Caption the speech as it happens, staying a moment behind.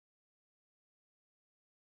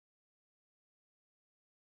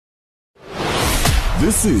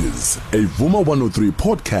This is a Vuma 103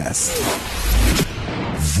 podcast.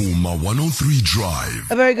 Vuma 103 Drive.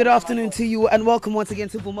 A very good afternoon to you and welcome once again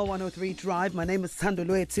to Vuma 103 Drive. My name is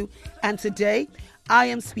Thandolwethu and today I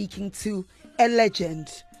am speaking to a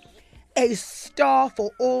legend, a star for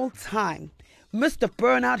all time, Mr.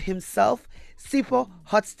 Burnout himself, Sipho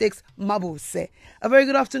Hotstix Mabuse. A very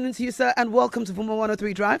good afternoon to you, sir, and welcome to Vuma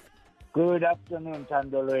 103 Drive. Good afternoon,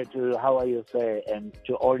 Thandolwethu. How are you, sir? And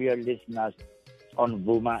to all your listeners on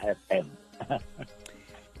Vuma FM.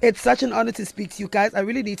 It's such an honor to speak to you guys. I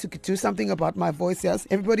really need to do something about my voice. Yes,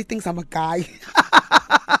 everybody thinks I'm a guy.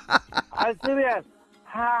 I'm serious.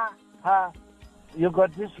 Ha, ha. You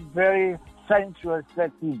got this very sensual,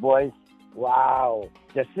 sexy voice. Wow.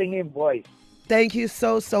 The singing voice. Thank you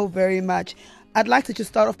so very much. I'd like to just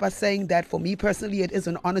start off by saying that for me personally, it is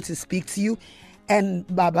an honor to speak to you. And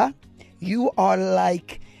Baba, you are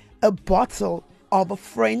like a bottle of a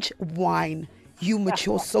French wine. You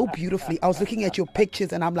mature so beautifully. I was looking at your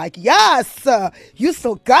pictures and I'm like, yes, you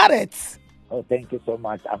still got it. Oh, thank you so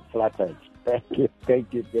much. I'm flattered. Thank you.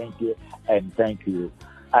 And thank you.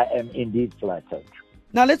 I am indeed flattered.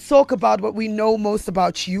 Now let's talk about what we know most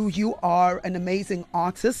about you. You are an amazing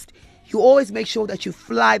artist. You always make sure that you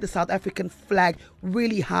fly the South African flag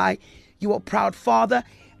really high. You are a proud father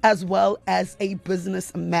as well as a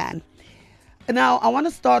businessman. Now, I want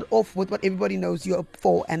to start off with what everybody knows you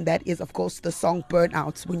for, and that is, of course, the song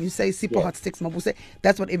Burnout. When you say Sipho Hotstix Mabuse,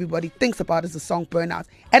 that's what everybody thinks about is the song Burnout.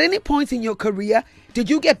 At any point in your career, did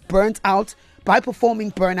you get burnt out by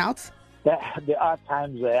performing Burnout? There are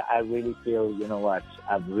times where I really feel, you know what,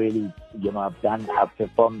 I've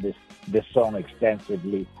performed this song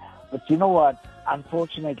extensively. But you know what,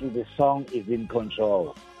 unfortunately, the song is in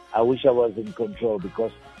control. I wish I was in control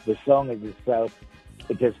because the song is itself,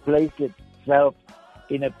 it has placed itself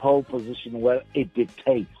in a pole position where it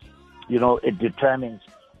dictates, it determines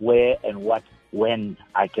where and when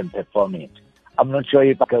I can perform it. I'm not sure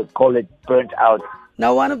if I can call it burnt out.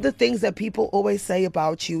 Now, one of the things that people always say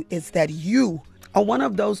about you is that you are one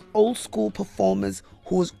of those old school performers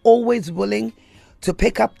who is always willing to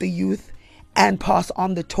pick up the youth and pass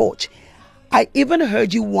on the torch. I even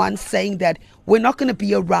heard you once saying that we're not going to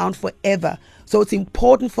be around forever. So it's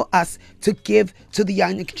important for us to give to the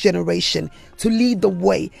young generation, to lead the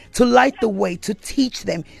way, to light the way, to teach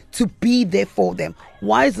them, to be there for them.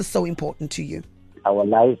 Why is this so important to you? Our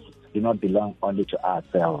lives do not belong only to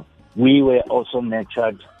ourselves. We were also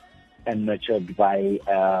nurtured by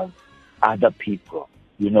other people.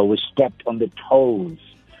 We stepped on the toes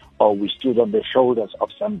or we stood on the shoulders of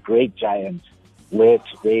some great giants where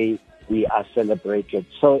today we are celebrated.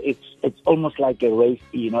 So it's almost like a race,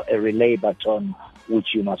 a relay baton, which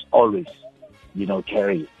you must always,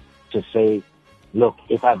 carry to say, look,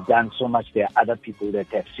 if I've done so much, there are other people that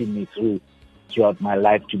have seen me throughout my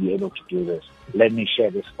life to be able to do this. Let me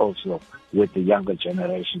share this also with the younger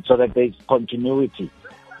generation so that there's continuity.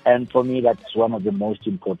 And for me, that's one of the most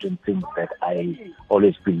important things that I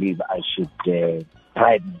always believe I should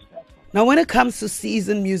pride myself. Now, when it comes to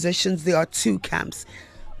seasoned musicians, there are two camps.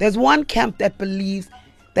 There's one camp that believes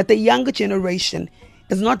that the younger generation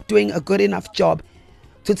is not doing a good enough job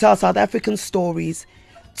to tell South African stories,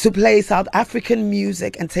 to play South African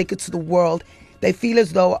music and take it to the world. They feel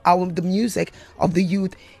as though the music of the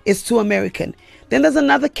youth is too American. Then there's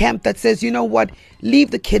another camp that says, you know what, leave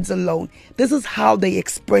the kids alone. This is how they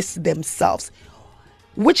express themselves.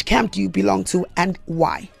 Which camp do you belong to and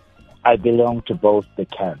why? I belong to both the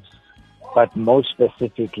camps. But most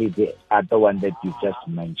specifically, the other one that you just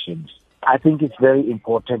mentioned. I think it's very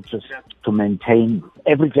important to maintain,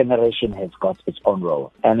 every generation has got its own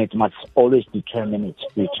role, and it must always determine its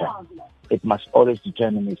future. It must always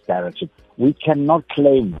determine its direction. We cannot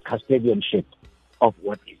claim custodianship of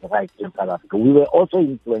what is right in South Africa. We were also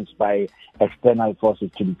influenced by external forces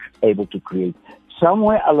to be able to create.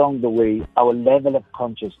 Somewhere along the way, our level of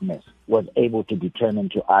consciousness was able to determine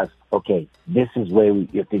to us, okay, this is where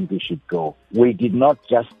you think we should go. We did not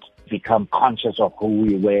just become conscious of who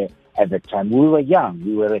we were at the time. We were young,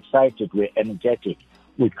 we were excited, we were energetic.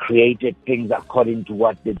 We created things according to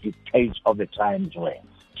what the dictates of the times were.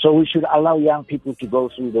 So we should allow young people to go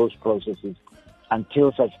through those processes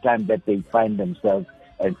until such time that they find themselves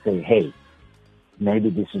and say, hey,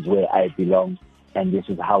 maybe this is where I belong and this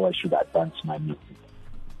is how I should advance my music.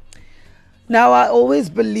 Now, I always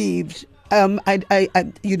believed,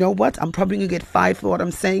 you know what, I'm probably going to get fired for what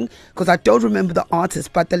I'm saying because I don't remember the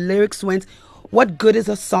artist, but the lyrics went, What good is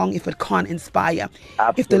a song if it can't inspire?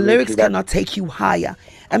 If the lyrics cannot take you higher?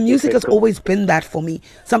 And music has always been that for me,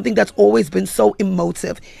 something that's always been so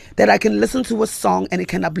emotive that I can listen to a song and it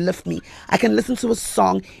can uplift me. I can listen to a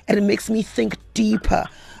song and it makes me think deeper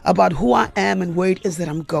about who I am and where it is that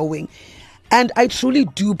I'm going. And I truly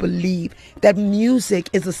do believe that music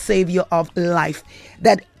is a savior of life,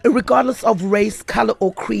 that regardless of race, color,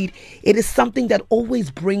 or creed, it is something that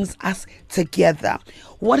always brings us together.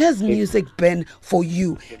 What has music been for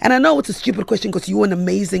you? And I know it's a stupid question because you're an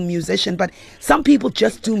amazing musician, but some people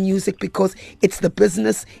just do music because it's the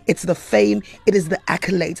business, it's the fame, it is the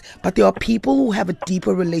accolades. But there are people who have a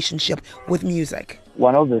deeper relationship with music.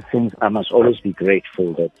 One of the things I must always be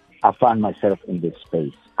grateful that I found myself in this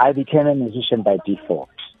space. I became a musician by default.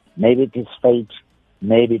 Maybe it is fate,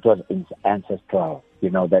 maybe it was ancestral,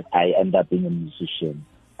 that I end up being a musician.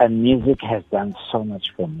 And music has done so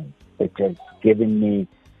much for me. It has given me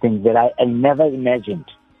things that I never imagined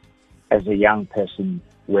as a young person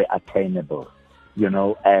were attainable,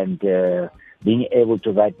 and being able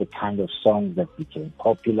to write the kind of songs that became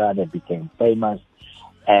popular, that became famous,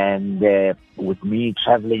 and with me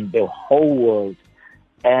traveling the whole world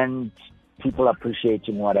and people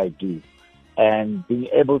appreciating what I do, and being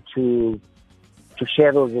able to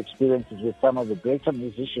share those experiences with some of the greater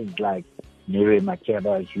musicians like Miriam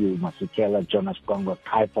Makeba, Hugh Masekela, Jonas Congo,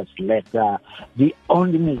 Caiphas Letta. The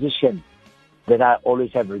only musician that I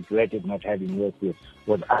always have regretted not having worked with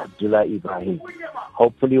was Abdullah Ibrahim.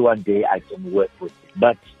 Hopefully one day I can work with him.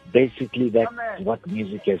 But basically that's what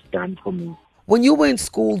music has done for me. When you were in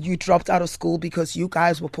school, you dropped out of school because you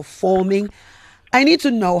guys were performing. I need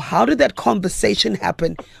to know, how did that conversation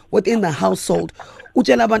happen within the household?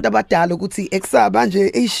 Utshela abantu abadala ukuthi eksaba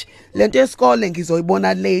nje lento yesikole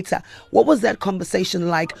ngizoyibona later. What was that conversation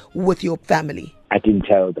like with your family? I didn't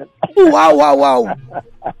tell them. Wow.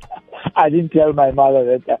 I didn't tell my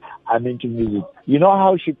mother that I'm into music. You know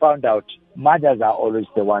how she found out? Mothers are always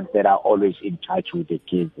the ones that are always in touch with the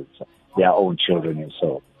kids, their own children and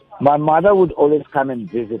so. My mother would always come and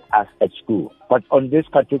visit us at school. But on this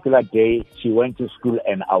particular day, she went to school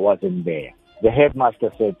and I wasn't there. The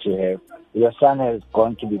headmaster said to her, your son has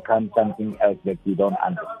gone to become something else that we don't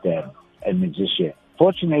understand, a musician.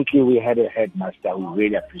 Fortunately, we had a headmaster who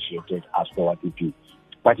really appreciated us for what we do.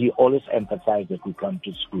 But he always emphasized that we come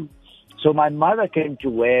to school. So my mother came to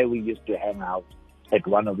where we used to hang out at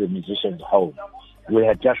one of the musicians' home. We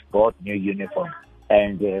had just bought new uniforms.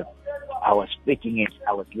 And I was picking it.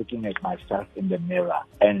 I was looking at myself in the mirror.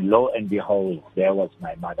 And lo and behold, there was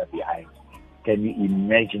my mother behind. Can you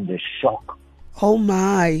imagine the shock? Oh,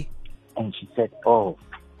 my. And she said, oh,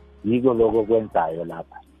 yigo logo kwenzayo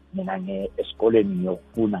lapha. Mina esikoleni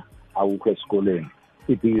ngiyofuna awukho esikoleni.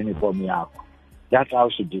 Iphi uniform yakho. That's how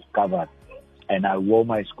she discovered. And I wore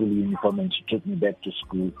my school uniform and she took me back to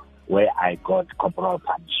school where I got corporal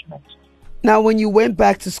punishment. Now, when you went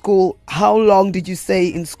back to school, how long did you stay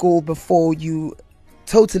in school before you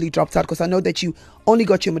totally dropped out? Because I know that you only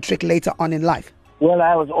got your matric later on in life. Well,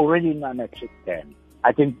 I was already in my matric then.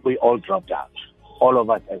 I think we all dropped out. All of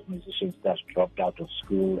us as musicians just dropped out of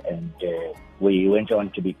school, and we went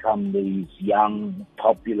on to become these young,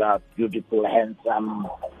 popular, beautiful, handsome,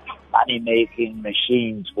 money-making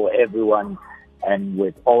machines for everyone, and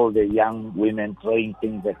with all the young women throwing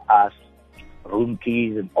things at us, room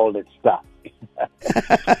keys and all that stuff.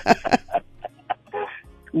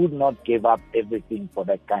 Would not give up everything for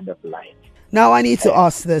that kind of life. Now I need to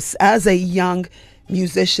ask this. As a young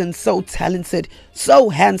musician, so talented, so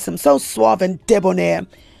handsome, so suave and debonair,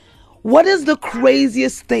 what is the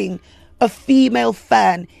craziest thing a female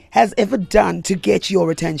fan has ever done to get your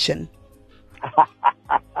attention?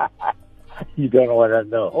 You don't want to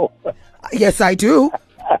know. Yes, I do.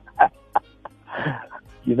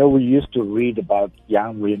 We used to read about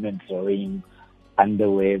young women throwing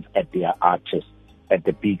underwear at their artists, at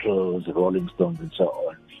the Beatles, Rolling Stones, and so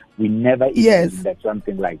on. We never imagined that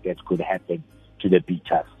something like that could happen to the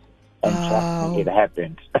Beatles. And trust me, it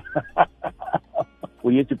happened.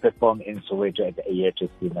 We used to perform in Soweto at the Ayeto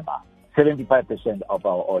Cinema. 75% of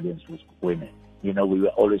our audience was women. We were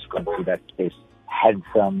always considered as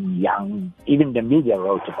handsome, young. Even the media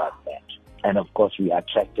wrote about that. And of course, we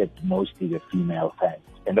attracted mostly the female fans.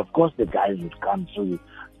 And of course, the guys would come through,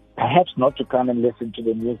 perhaps not to come and listen to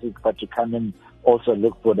the music, but to come and also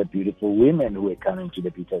look for the beautiful women who were coming to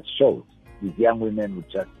the Beatles shows. These young women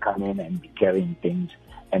would just come in and be carrying things,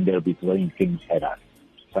 and they'll be throwing things at us.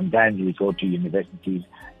 Sometimes we go to universities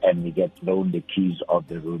and we get thrown the keys of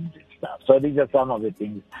the rooms and stuff. So these are some of the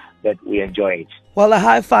things that we enjoyed. Well, a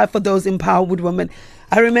high five for those empowered women.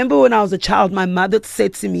 I remember when I was a child, my mother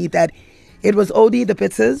said to me that it was Odie the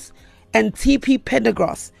Bitters and TP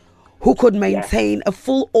Pendergrass, who could maintain a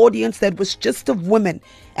full audience that was just of women,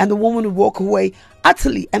 and the woman would walk away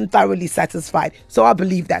utterly and thoroughly satisfied. So I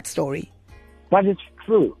believe that story. But it's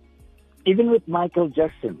true. Even with Michael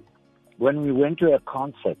Jackson, when we went to a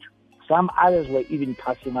concert, some others were even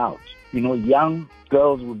passing out. Young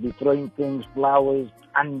girls would be throwing things, flowers,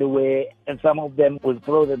 underwear, and some of them would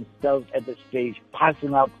throw themselves at the stage,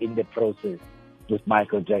 passing out in the process with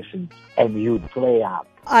Michael Jackson, and he would play up.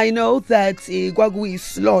 I know that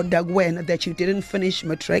that you didn't finish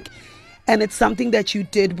matric, and it's something that you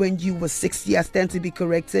did when you were 60. I stand to be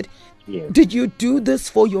corrected. Yes. Did you do this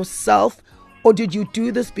for yourself, or did you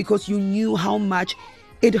do this because you knew how much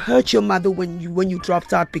it hurt your mother when you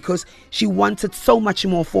dropped out, because she wanted so much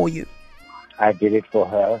more for you? I did it for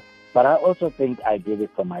her, but I also think I did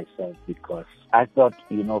it for myself, because I thought,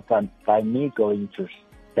 by me going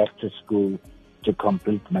back to school to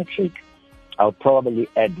complete matric, I'll probably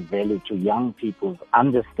add value to young people's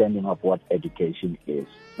understanding of what education is.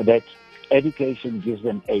 That education gives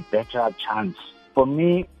them a better chance. For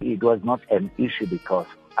me, it was not an issue because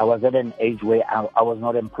I was at an age where I was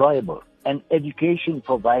not employable. And education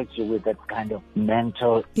provides you with that kind of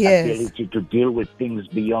mental ability to deal with things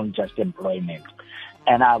beyond just employment.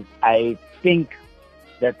 And I think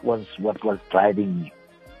that was what was driving me,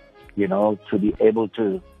 to be able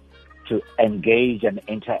to engage and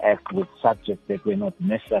interact with subjects that were not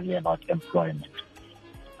necessarily about employment.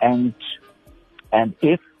 And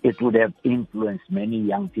if it would have influenced many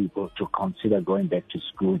young people to consider going back to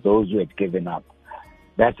school, those who had given up,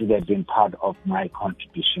 that would have been part of my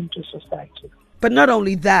contribution to society. But not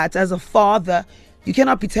only that, as a father, you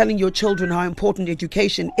cannot be telling your children how important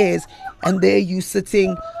education is, and there you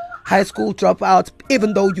sitting, high school dropout,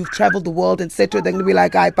 even though you've traveled the world, and said to them, be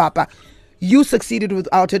like, "Hi, Papa, you succeeded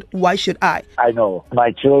without it. Why should I?" I know.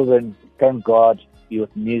 My children, thank God,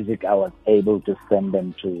 with music, I was able to send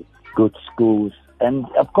them to good schools. And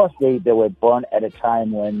of course, they were born at a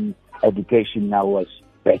time when education now was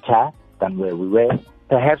better than where we were.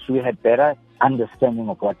 Perhaps we had better understanding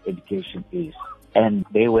of what education is. And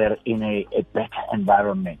they were in a better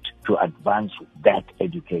environment to advance that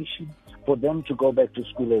education. For them to go back to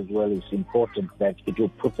school as well is important, that it will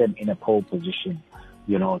put them in a pole position,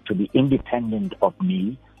 to be independent of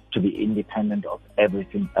me, to be independent of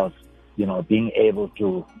everything else, being able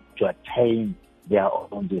to attain their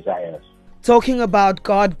own desires. Talking about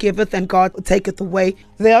God giveth and God taketh away,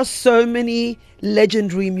 there are so many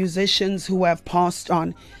legendary musicians who have passed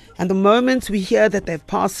on. And the moment we hear that they've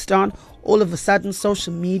passed on, all of a sudden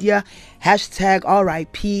social media, hashtag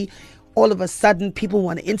RIP, all of a sudden people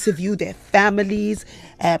want to interview their families,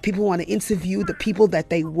 people want to interview the people that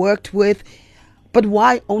they worked with. But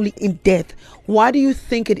why only in death? Why do you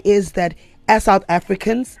think it is that as South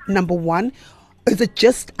Africans, number one, is it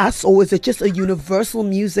just us, or is it just a universal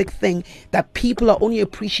music thing that people are only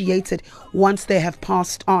appreciated once they have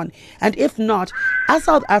passed on? And if not, as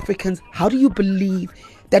South Africans, how do you believe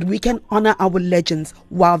that we can honor our legends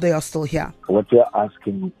while they are still here? What you're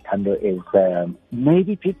asking, Thando, is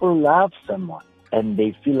maybe people love someone and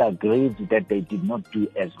they feel aggrieved that they did not do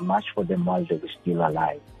as much for them while they were still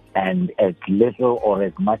alive. And as little or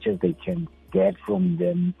as much as they can get from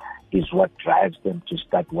them is what drives them to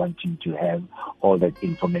start wanting to have all that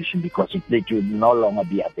information, because it will no longer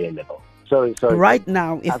be available. Sorry. Right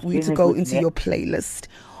now, if we were to go into your playlist,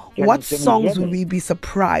 what songs would we be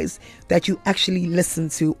surprised that you actually listen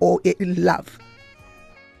to or love?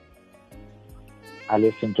 I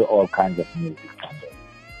listen to all kinds of music.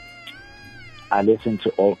 I listen to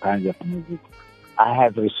all kinds of music. I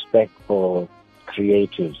have respect for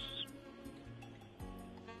creatives.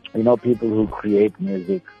 People who create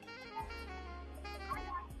music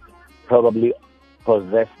probably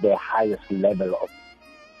possess the highest level of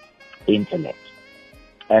intellect.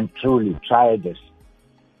 And truly, try this.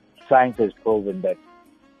 Science has proven that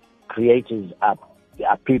creators are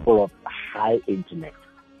people of high intellect.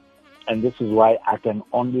 And this is why I can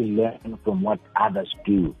only learn from what others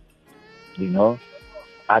do.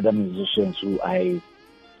 Other musicians who I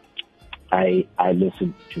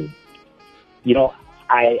listen to.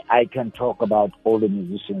 I can talk about all the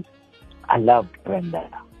musicians. I loved Brenda.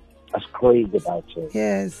 I was crazy about her.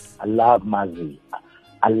 Yes. I love Mazi.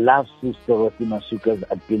 I love Sister Rosi Masuka's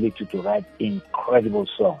ability to write incredible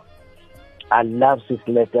songs. I love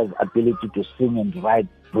Sister Letta's ability to sing and write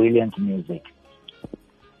brilliant music.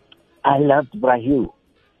 I loved Brahu.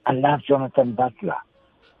 I love Jonathan Butler.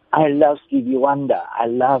 I love Stevie Wonder. I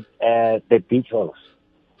love the Beatles.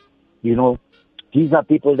 These are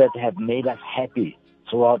people that have made us happy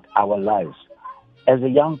throughout our lives. As a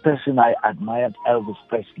young person, I admired Elvis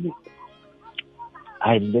Presley.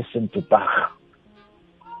 I listened to Bach.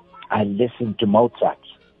 I listened to Mozart.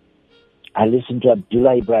 I listened to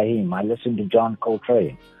Abdullah Ibrahim. I listened to John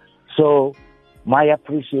Coltrane. So my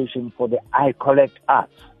appreciation for the I collect art,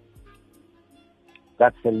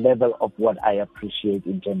 that's the level of what I appreciate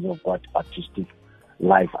in terms of what artistic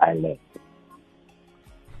life I live.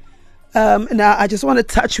 Now, I just want to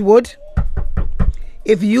touch wood.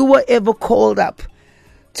 If you were ever called up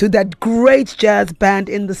to that great jazz band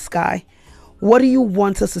in the sky, what do you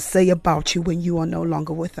want us to say about you when you are no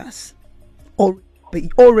longer with us? Or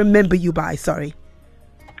remember you by, sorry.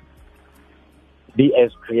 Be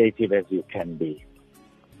as creative as you can be.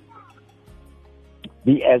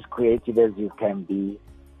 Be as creative as you can be,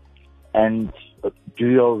 and do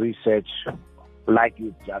your research like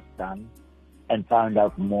you've just done and find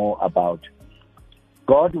out more about.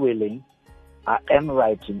 God willing, I am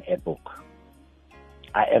writing a book.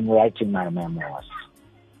 I am writing my memoirs.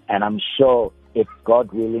 And I'm sure if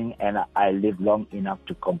God willing and I live long enough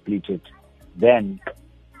to complete it, then,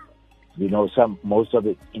 most of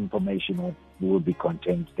the information will be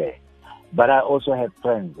contained there. But I also have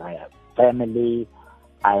friends. I have family.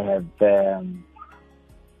 I have,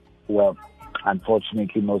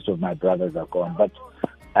 unfortunately, most of my brothers are gone. But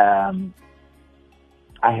I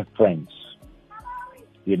have friends.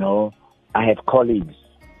 I have colleagues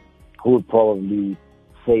who will probably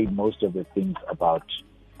say most of the things about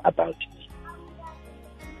me.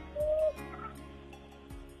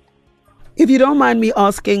 If you don't mind me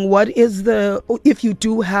asking, if you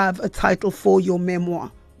do have a title for your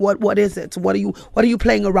memoir, what is it? What are you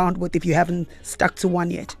playing around with if you haven't stuck to one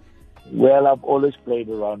yet? Well, I've always played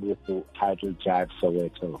around with the title Jive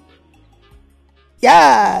Soweto.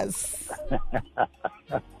 Yes.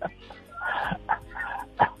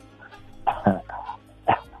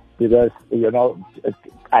 Because,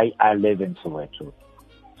 I live in Soweto.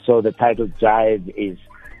 So the title Jive is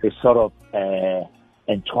sort of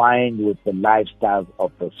entwined with the lifestyle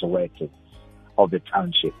of the Soweto, of the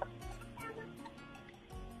township.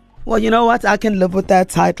 Well, you know what? I can live with that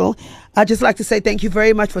title. I'd just like to say thank you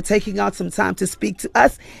very much for taking out some time to speak to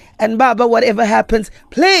us. And Baba, whatever happens,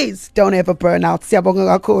 please don't ever burn out.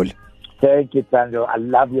 Siyabonga kakhulu. Thank you, Thando. I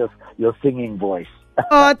love your singing voice.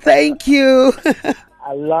 Oh, thank you.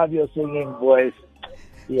 I love your singing voice.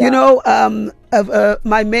 Yeah.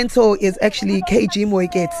 My mentor is actually KG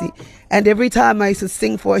Moeketsi. And every time I used to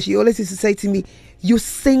sing for her, she always used to say to me, you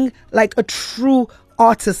sing like a true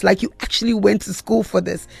artist, like you actually went to school for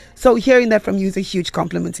this. So hearing that from you is a huge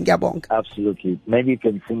compliment. Ngiyabonga. Absolutely. Maybe you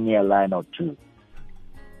can sing me a line or two.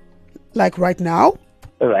 Like right now?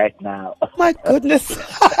 Right now. My goodness.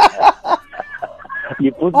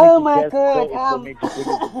 You put me oh to my test, God. so for me to put you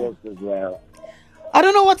to test as well. I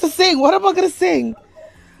don't know what to sing. What am I going to sing?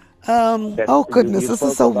 Oh goodness, this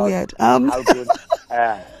is so weird. How good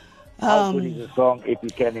is the song if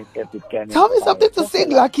it can? Tell me something to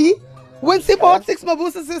sing, Lucky. When Sipho Hotstix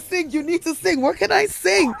Mabuse says sing, you need to sing. What can I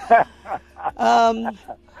sing?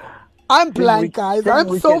 I'm blank, guys.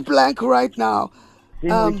 I'm so blank right now.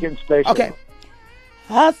 Weekend special. Okay.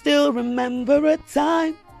 I still remember a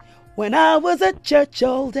time when I was at church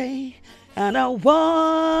all day, and I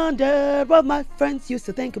wondered what my friends used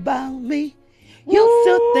to think about me. Used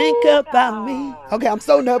to think about me. Okay, I'm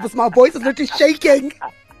so nervous. My voice is literally shaking.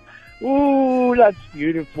 Ooh, that's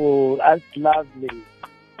beautiful. That's lovely.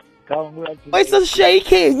 Congratulations. Voice is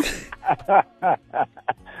shaking.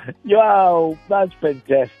 Wow, that's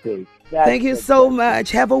fantastic. Thank you so much.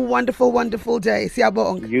 Have a wonderful, wonderful day.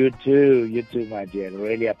 Siyabonga. You too, my dear.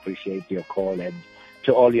 Really appreciate your call, and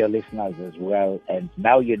to all your listeners as well. And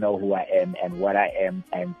now you know who I am and what I am,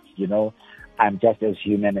 and I'm just as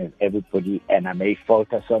human as everybody, and I may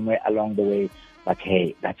falter somewhere along the way, but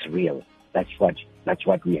hey, that's real. That's what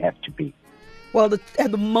we have to be. Well,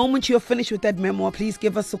 at the moment you're finished with that memoir, please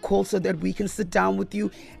give us a call so that we can sit down with you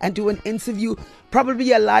and do an interview,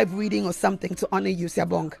 probably a live reading or something to honor you,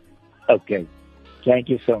 Siyabonga. Okay. Thank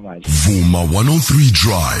you so much. Vuma 103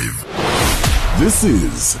 Drive. This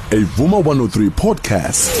is a Vuma 103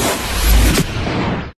 podcast.